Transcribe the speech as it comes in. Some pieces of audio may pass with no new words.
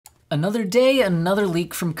Another day, another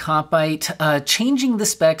leak from Kopite, changing the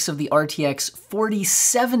specs of the RTX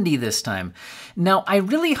 4070 this time. Now, I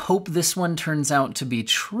really hope this one turns out to be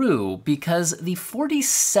true because the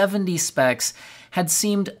 4070 specs had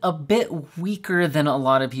seemed a bit weaker than a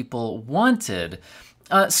lot of people wanted.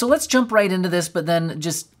 So let's jump right into this, but then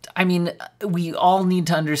we all need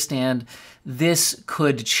to understand this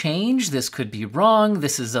could change, this could be wrong,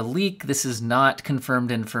 this is a leak, this is not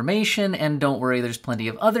confirmed information, and don't worry, there's plenty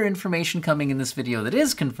of other information coming in this video that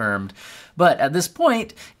is confirmed. But at this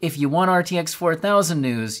point, if you want RTX 4000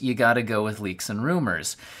 news, you gotta go with leaks and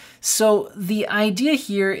rumors. So the idea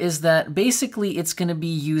here is that basically it's gonna be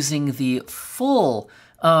using the full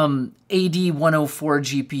AD104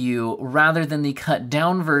 GPU rather than the cut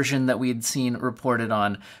down version that we had seen reported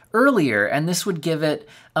on earlier. And this would give it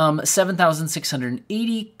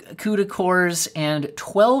 7,680 CUDA cores and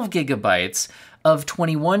 12 gigabytes of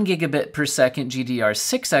 21 gigabit per second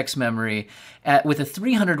GDDR6X memory with a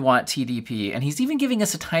 300 watt TDP. And he's even giving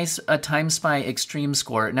us a TimeSpy Extreme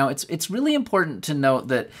score. Now it's really important to note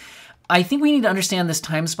that I think we need to understand this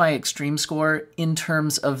TimeSpy Extreme score in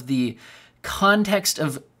terms of the context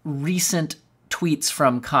of recent tweets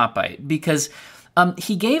from Kopite, because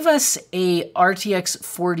he gave us a RTX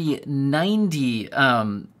 4090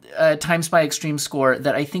 TimeSpy Extreme score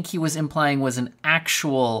that I think he was implying was an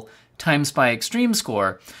actual TimeSpy Extreme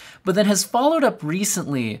score, but then has followed up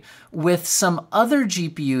recently with some other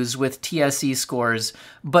GPUs with TSE scores,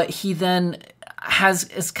 but he then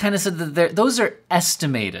has kind of said that those are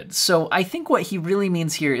estimated. So I think what he really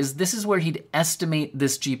means here is this is where he'd estimate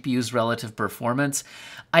this GPU's relative performance.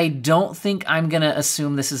 I don't think I'm gonna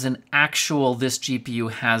assume this is an actual, this GPU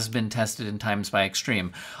has been tested in TimeSpy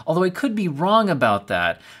Extreme. Although I could be wrong about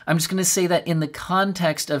that. I'm just gonna say that in the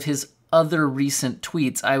context of his other recent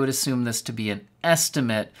tweets, I would assume this to be an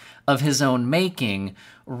estimate of his own making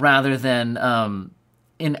rather than an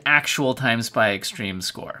actual TimeSpy Extreme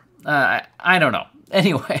score. I don't know.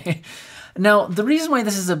 Anyway, now the reason why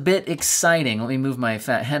this is a bit exciting, let me move my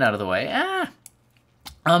fat head out of the way,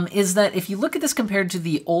 is that if you look at this compared to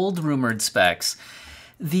the old rumored specs,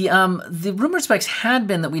 the rumored specs had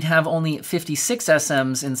been that we'd have only 56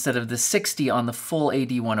 SMs instead of the 60 on the full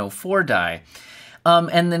AD104 die.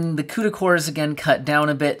 And then the CUDA cores again cut down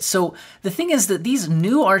a bit. So the thing is that these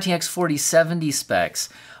new RTX 4070 specs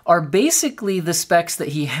are basically the specs that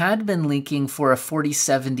he had been leaking for a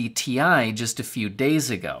 4070 Ti just a few days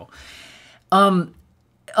ago.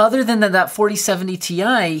 Other than that 4070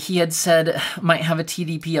 Ti, he had said might have a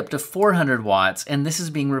TDP up to 400 watts, and this is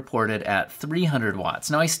being reported at 300 watts.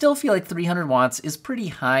 Now, I still feel like 300 watts is pretty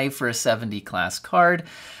high for a 70 class card,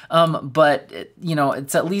 but you know,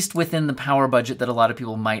 it's at least within the power budget that a lot of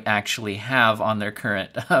people might actually have on their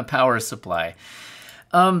current power supply.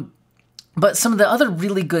 But some of the other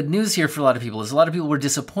really good news here for a lot of people is a lot of people were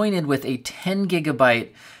disappointed with a 10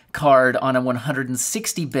 gigabyte card on a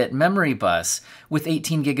 160-bit memory bus with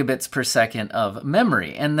 18 gigabits per second of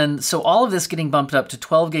memory. And then, so all of this getting bumped up to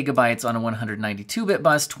 12 gigabytes on a 192-bit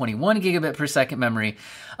bus, 21 gigabit per second memory,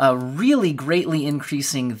 really greatly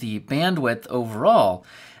increasing the bandwidth overall,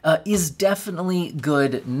 is definitely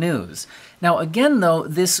good news. Now, again, though,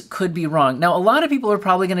 this could be wrong. Now, a lot of people are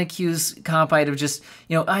probably going to accuse Kopite of just,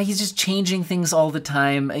 you know, he's just changing things all the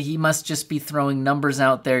time. He must just be throwing numbers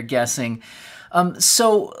out there guessing.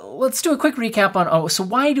 So let's do a quick recap on, so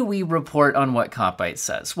why do we report on what Kopite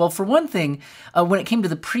says? Well, for one thing, when it came to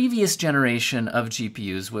the previous generation of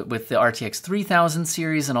GPUs with the RTX 3000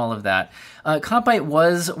 series and all of that, Kopite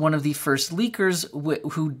was one of the first leakers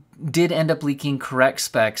who did end up leaking correct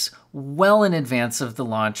specs well in advance of the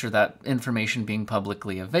launch or that information being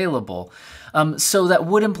publicly available. So that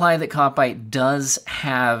would imply that Kopite does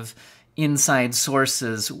have inside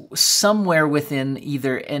sources somewhere within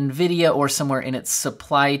either NVIDIA or somewhere in its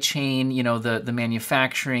supply chain, you know, the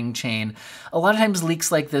manufacturing chain. A lot of times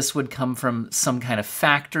leaks like this would come from some kind of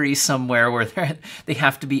factory somewhere where they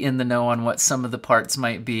have to be in the know on what some of the parts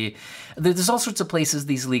might be. There's all sorts of places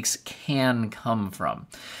these leaks can come from.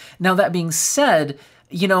 Now, that being said,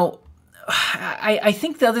 you know, I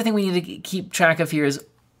think the other thing we need to keep track of here is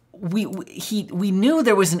we knew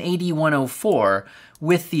there was an AD104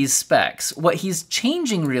 with these specs. What he's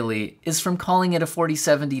changing really is from calling it a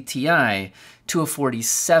 4070 Ti to a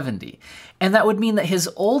 4070. And that would mean that his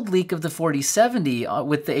old leak of the 4070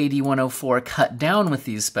 with the AD104 cut down with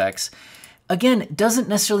these specs, again, doesn't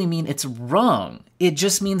necessarily mean it's wrong. It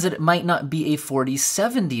just means that it might not be a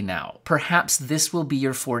 4070 now. Perhaps this will be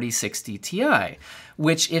your 4060 Ti,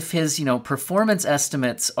 which if his, you know, performance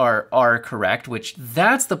estimates are correct, which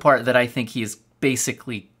that's the part that I think he's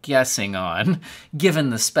basically guessing on, given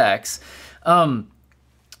the specs,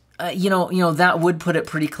 that would put it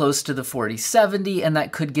pretty close to the 4070, and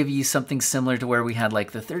that could give you something similar to where we had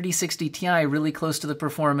like the 3060 Ti really close to the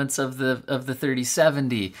performance of the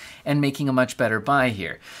 3070 and making a much better buy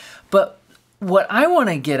here. But what I want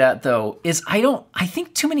to get at though is I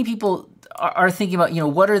think too many people are thinking about,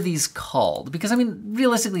 what are these called? Because I mean,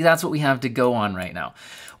 realistically, that's what we have to go on right now.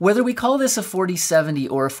 Whether we call this a 4070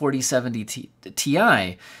 or a 4070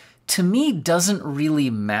 Ti, to me, doesn't really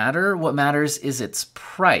matter. What matters is its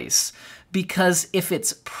price. Because if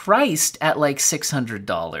it's priced at like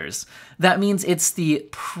 $600, that means it's the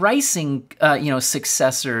pricing,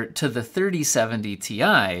 successor to the 3070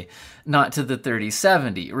 Ti, not to the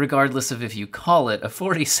 3070, regardless of if you call it a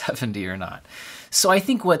 4070 or not. So I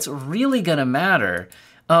think what's really going to matter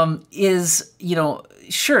is,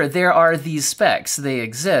 sure, there are these specs, they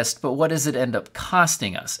exist, but what does it end up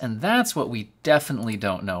costing us? And that's what we definitely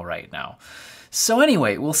don't know right now. So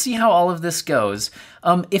anyway, we'll see how all of this goes.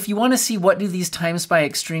 If you want to see what do these times by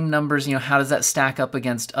extreme numbers, how does that stack up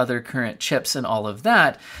against other current chips and all of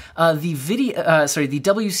that, the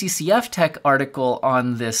WCCF Tech article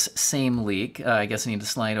on this same leak, I guess I need to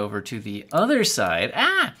slide over to the other side,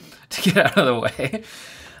 to get out of the way,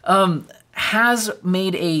 has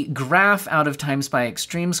made a graph out of times by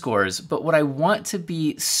extreme scores. But what I want to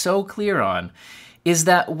be so clear on is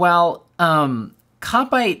that while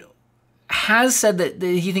Kopite has said that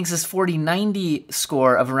he thinks this 4090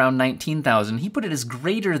 score of around 19,000, he put it as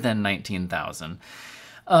greater than 19,000,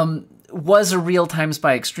 was a real times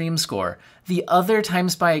by extreme score. The other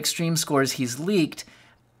times by extreme scores he's leaked,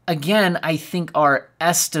 again, I think are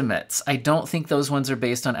estimates. I don't think those ones are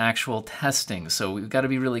based on actual testing, so we've got to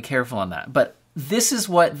be really careful on that. But this is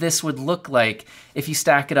what this would look like if you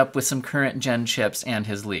stack it up with some current gen chips and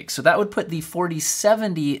his leaks. So that would put the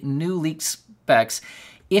 4070 new leaked specs,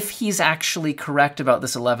 if he's actually correct about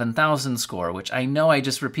this 11,000 score, which I know I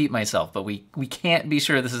just repeat myself, but we can't be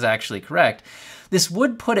sure this is actually correct, this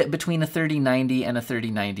would put it between a 3090 and a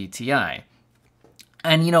 3090 Ti.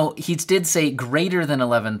 And, he did say greater than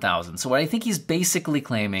 11,000. So what I think he's basically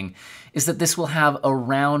claiming is that this will have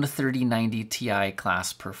around 3090 Ti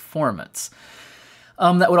class performance.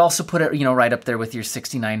 That would also put it, right up there with your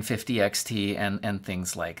 6950 XT and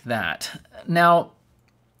things like that. Now,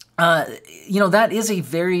 that is a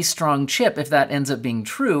very strong chip if that ends up being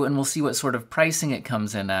true, and we'll see what sort of pricing it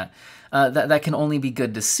comes in at. That can only be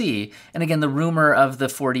good to see. And again, the rumor of the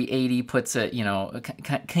 4080 puts it,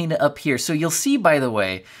 kind of up here. So you'll see, by the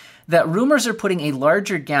way, that rumors are putting a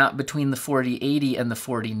larger gap between the 4080 and the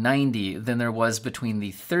 4090 than there was between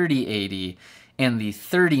the 3080 and the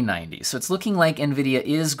 3090. So it's looking like NVIDIA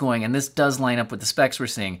is going, and this does line up with the specs we're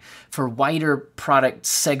seeing, for wider product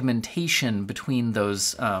segmentation between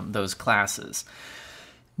those classes.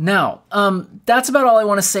 Now, that's about all I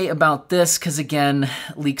want to say about this, because again,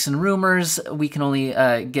 leaks and rumors, we can only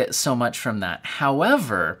get so much from that.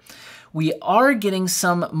 However, we are getting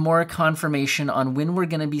some more confirmation on when we're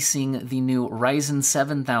going to be seeing the new Ryzen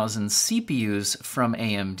 7000 CPUs from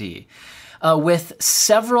AMD. With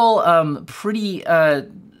several pretty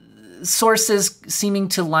sources seeming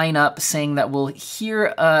to line up saying that we'll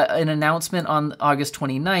hear an announcement on August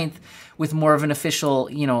 29th with more of an official,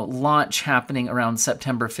 launch happening around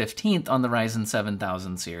September 15th on the Ryzen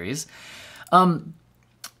 7000 series.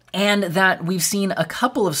 And that we've seen a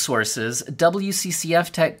couple of sources,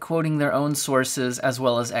 WCCF Tech quoting their own sources, as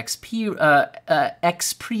well as XPreview,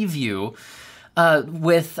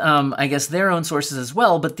 with, I guess, their own sources as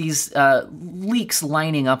well, but these leaks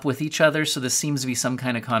lining up with each other, so this seems to be some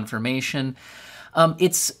kind of confirmation.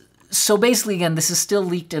 So basically, again, this is still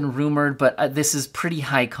leaked and rumored, but this is pretty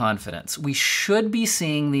high confidence. We should be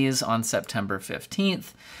seeing these on September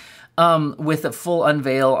 15th, with a full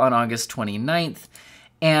unveil on August 29th.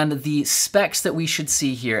 And the specs that we should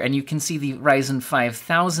see here, and you can see the Ryzen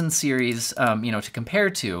 5000 series, to compare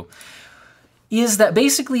to, is that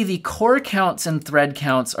basically the core counts and thread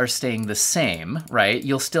counts are staying the same, right?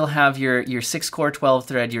 You'll still have your 6-core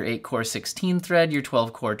 12-thread, your 8-core 16-thread, your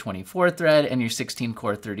 12-core 24-thread, and your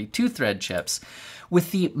 16-core 32-thread chips,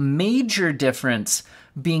 with the major difference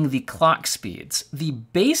being the clock speeds. The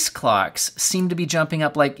base clocks seem to be jumping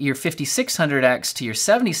up, like your 5600X to your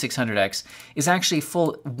 7600X is actually a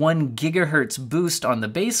full 1 gigahertz boost on the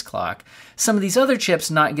base clock. Some of these other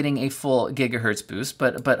chips not getting a full gigahertz boost,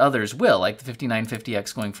 but others will, like the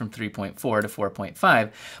 5950X going from 3.4 to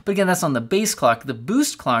 4.5. But again, that's on the base clock. The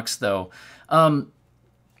boost clocks, though,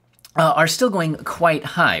 are still going quite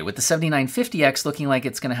high, with the 7950X looking like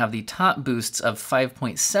it's going to have the top boosts of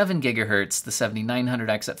 5.7 gigahertz, the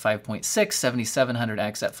 7900X at 5.6,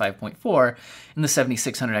 7700X at 5.4, and the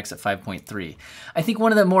 7600X at 5.3. I think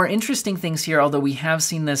one of the more interesting things here, although we have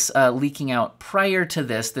seen this leaking out prior to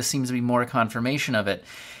this seems to be more confirmation of it,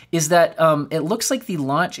 is that it looks like the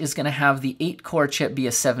launch is going to have the 8-core chip be a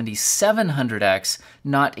 7700X,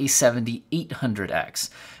 not a 7800X.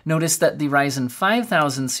 Notice that the Ryzen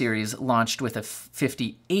 5000 series launched with a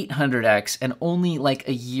 5800X, and only like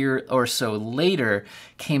a year or so later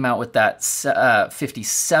came out with that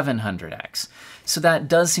 5700X. So that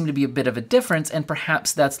does seem to be a bit of a difference, and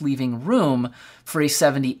perhaps that's leaving room for a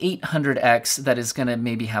 7800X that is going to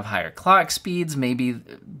maybe have higher clock speeds. Maybe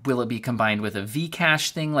will it be combined with a V-cache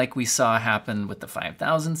thing like we saw happen with the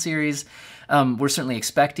 5000 series? We're certainly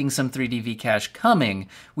expecting some 3D V-cache coming.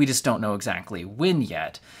 We just don't know exactly when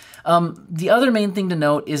yet. The other main thing to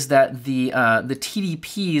note is that the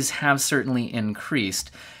TDPs have certainly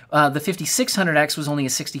increased. The 5600X was only a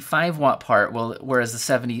 65 watt part, whereas the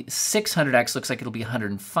 7600X looks like it'll be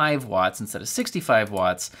 105 watts instead of 65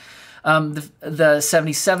 watts. The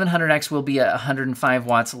 7700X will be at 105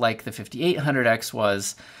 watts like the 5800X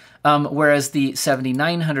was, whereas the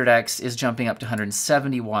 7900X is jumping up to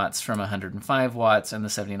 170 watts from 105 watts, and the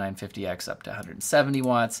 7950X up to 170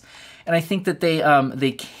 watts. And I think that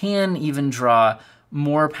they can even draw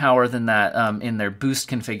more power than that in their boost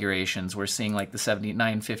configurations. We're seeing like the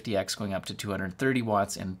 7950X going up to 230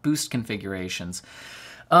 watts in boost configurations.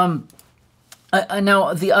 Now,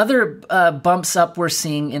 the other bumps up we're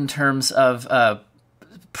seeing in terms of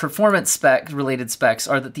performance related specs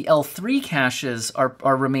are that the L3 caches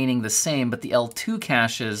are remaining the same, but the L2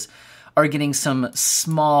 caches are getting some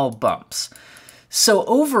small bumps. So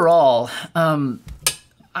overall,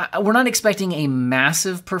 we're not expecting a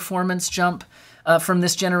massive performance jump from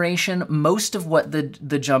this generation. Most of what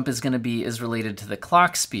the jump is going to be is related to the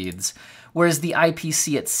clock speeds, whereas the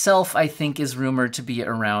IPC itself, I think, is rumored to be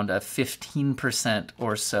around a 15%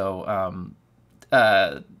 or so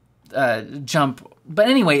jump. But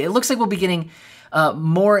anyway, it looks like we'll be getting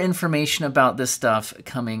more information about this stuff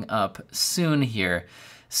coming up soon here.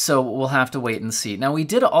 So we'll have to wait and see. Now, we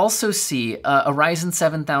did also see a Ryzen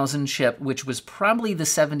 7000 chip, which was probably the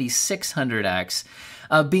 7600X,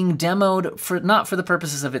 being demoed not for the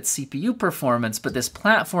purposes of its CPU performance, but this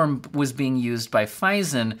platform was being used by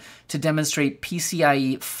Ryzen to demonstrate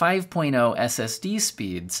PCIe 5.0 SSD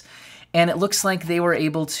speeds. And it looks like they were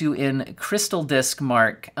able to, in Crystal Disk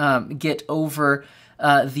mark, get over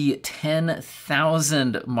the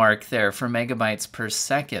 10,000 mark there for megabytes per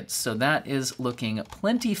second. So that is looking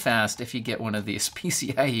plenty fast if you get one of these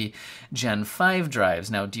PCIe Gen5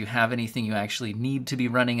 drives. Now, do you have anything you actually need to be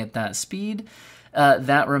running at that speed?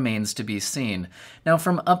 That remains to be seen. Now,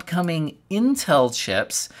 from upcoming Intel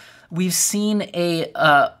chips, we've seen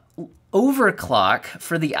a overclock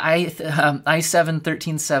for the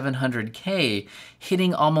i7-13700K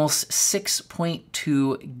hitting almost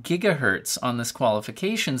 6.2 gigahertz on this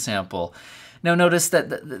qualification sample. Now notice that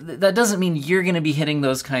that doesn't mean you're going to be hitting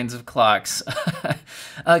those kinds of clocks,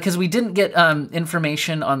 because we didn't get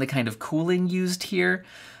information on the kind of cooling used here,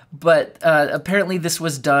 but apparently this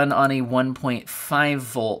was done on a 1.5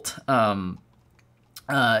 volt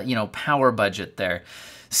power budget there.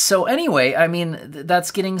 So anyway, I mean,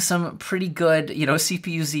 that's getting some pretty good,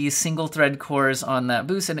 CPU-Z single thread cores on that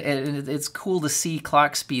boost, and it's cool to see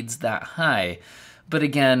clock speeds that high. But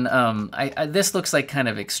again, this looks like kind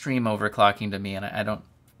of extreme overclocking to me, and I don't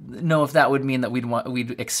know if that would mean that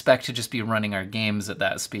we'd expect to just be running our games at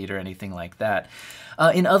that speed or anything like that.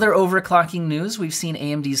 In other overclocking news, we've seen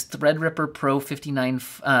AMD's Threadripper Pro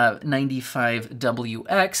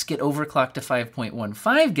 5995WX get overclocked to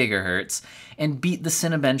 5.15 gigahertz and beat the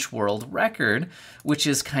Cinebench world record, which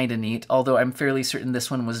is kind of neat, although I'm fairly certain this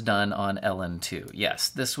one was done on LN2. Yes,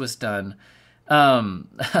 this was done on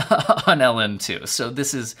LN2. So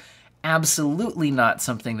this is absolutely not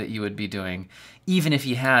something that you would be doing even if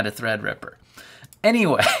you had a Threadripper.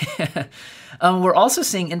 Anyway, we're also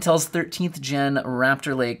seeing Intel's 13th gen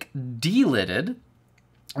Raptor Lake Delidded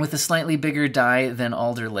with a slightly bigger die than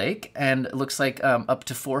Alder Lake, and it looks like up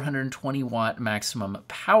to 420 watt maximum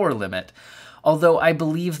power limit. Although I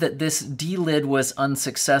believe that this D-lid was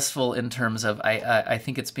unsuccessful in terms of, I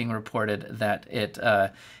think it's being reported that it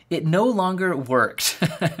no longer worked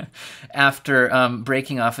after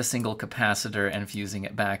breaking off a single capacitor and fusing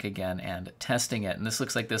it back again and testing it. And this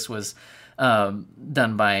looks like this was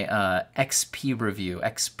done by XP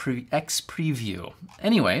Preview.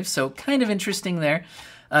 Anyway, so kind of interesting there.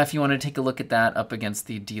 If you want to take a look at that up against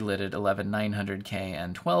the Delidded 11900K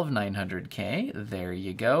and 12900K, there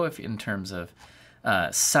you go, if in terms of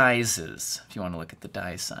sizes, if you want to look at the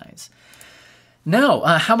die size. Now,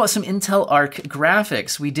 how about some Intel Arc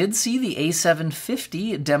graphics? We did see the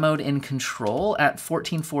A750 demoed in Control at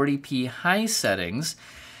 1440p high settings,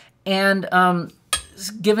 and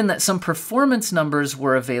given that some performance numbers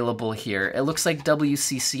were available here, it looks like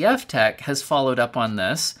WCCF Tech has followed up on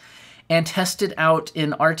this and tested out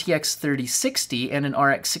in RTX 3060 and an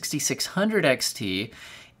RX 6600 XT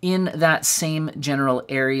in that same general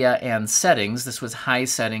area and settings. This was high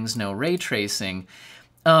settings, no ray tracing,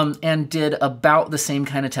 and did about the same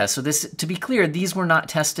kind of test. So this, to be clear, these were not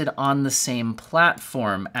tested on the same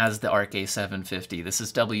platform as the Arc A750. This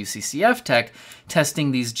is WCCF Tech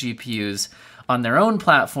testing these GPUs on their own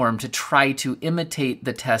platform to try to imitate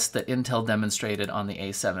the test that Intel demonstrated on the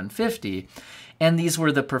A750. And these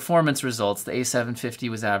were the performance results. The A750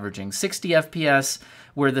 was averaging 60 FPS,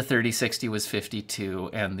 where the 3060 was 52,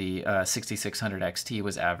 and the 6600 XT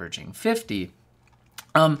was averaging 50.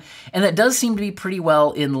 And that does seem to be pretty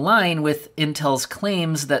well in line with Intel's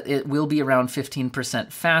claims that it will be around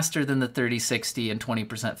 15% faster than the 3060 and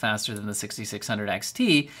 20% faster than the 6600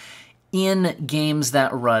 XT in games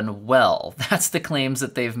that run well. That's the claims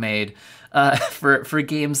that they've made for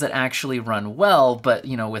games that actually run well, but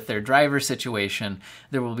you know, with their driver situation,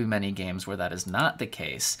 there will be many games where that is not the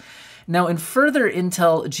case. Now, in further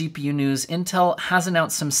Intel GPU news, Intel has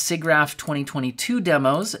announced some SIGGRAPH 2022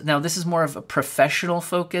 demos. Now, this is more of a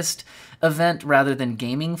professional-focused event rather than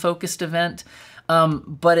gaming-focused event.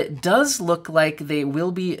 But it does look like they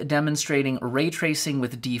will be demonstrating ray tracing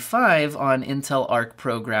with D5 on Intel Arc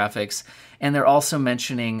Pro graphics, and they're also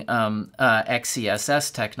mentioning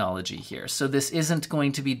XeSS technology here. So this isn't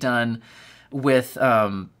going to be done with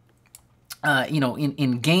you know,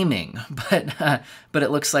 in gaming, but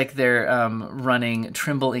it looks like they're running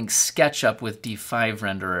Trimble Ink SketchUp with D5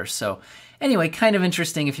 renderer. So anyway, kind of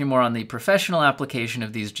interesting if you're more on the professional application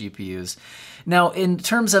of these GPUs. Now, in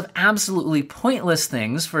terms of absolutely pointless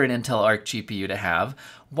things for an Intel Arc GPU to have,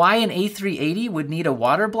 why an A380 would need a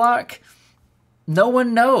water block? No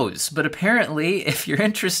one knows, but apparently, if you're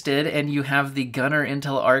interested and you have the Gunner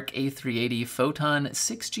Intel Arc A380 Photon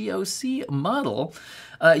 6GOC model,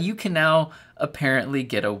 you can now apparently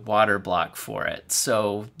get a water block for it.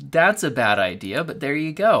 So that's a bad idea, but there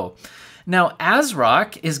you go. Now,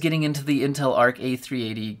 ASRock is getting into the Intel Arc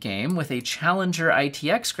A380 game with a Challenger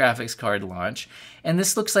ITX graphics card launch, and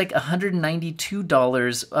this looks like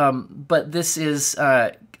 $192, but this is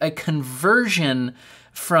a conversion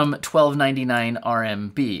from $1299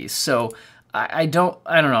 RMB. So I don't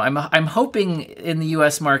know. I'm hoping in the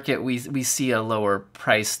U.S. market we see a lower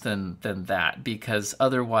price than that, because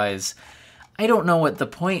otherwise, I don't know what the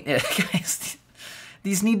point is. Guys,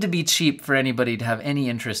 these need to be cheap for anybody to have any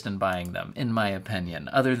interest in buying them, in my opinion,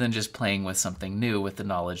 other than just playing with something new with the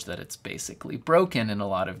knowledge that it's basically broken in a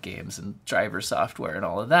lot of games and driver software and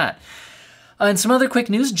all of that. And some other quick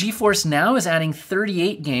news, Geforce NOW is adding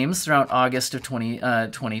 38 games throughout August of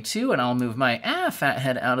 2022, and I'll move my fat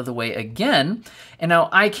head out of the way again. And now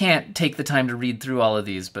I can't take the time to read through all of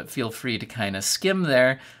these, but feel free to kind of skim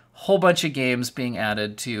there. Whole bunch of games being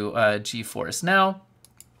added to Geforce NOW.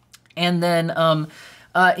 And then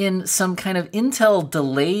in some kind of Intel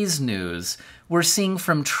delays news, we're seeing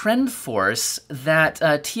from TrendForce that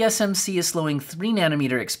TSMC is slowing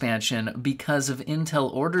 3nm expansion because of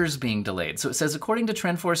Intel orders being delayed. So it says, according to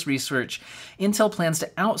TrendForce research, Intel plans to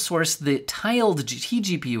outsource the tiled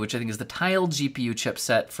tGPU, which I think is the tiled GPU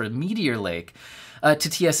chipset for Meteor Lake, to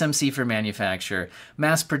TSMC for manufacture.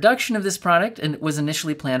 Mass production of this product was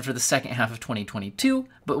initially planned for the second half of 2022,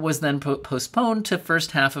 but was then postponed to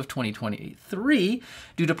first half of 2023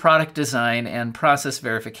 due to product design and process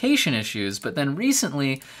verification issues. But then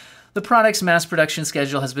recently, the product's mass production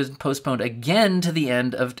schedule has been postponed again to the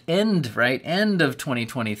end of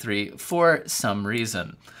 2023 for some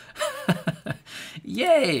reason.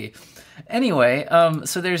 Yay! Anyway,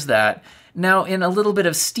 so there's that. Now, in a little bit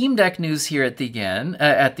of Steam Deck news here at the end,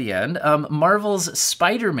 Marvel's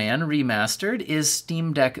Spiderman Remastered is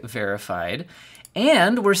Steam Deck verified,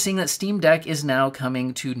 and we're seeing that Steam Deck is now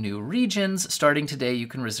coming to new regions. Starting today, you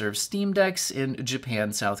can reserve Steam Decks in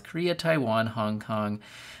Japan, South Korea, Taiwan, Hong Kong,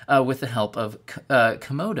 with the help of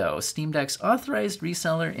Komodo, Steam Deck's authorized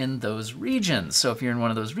reseller in those regions. So if you're in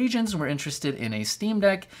one of those regions and we're interested in a Steam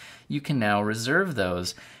Deck, you can now reserve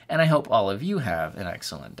those, and I hope all of you have an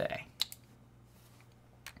excellent day.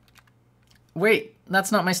 Wait,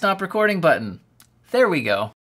 that's not my stop recording button. There we go.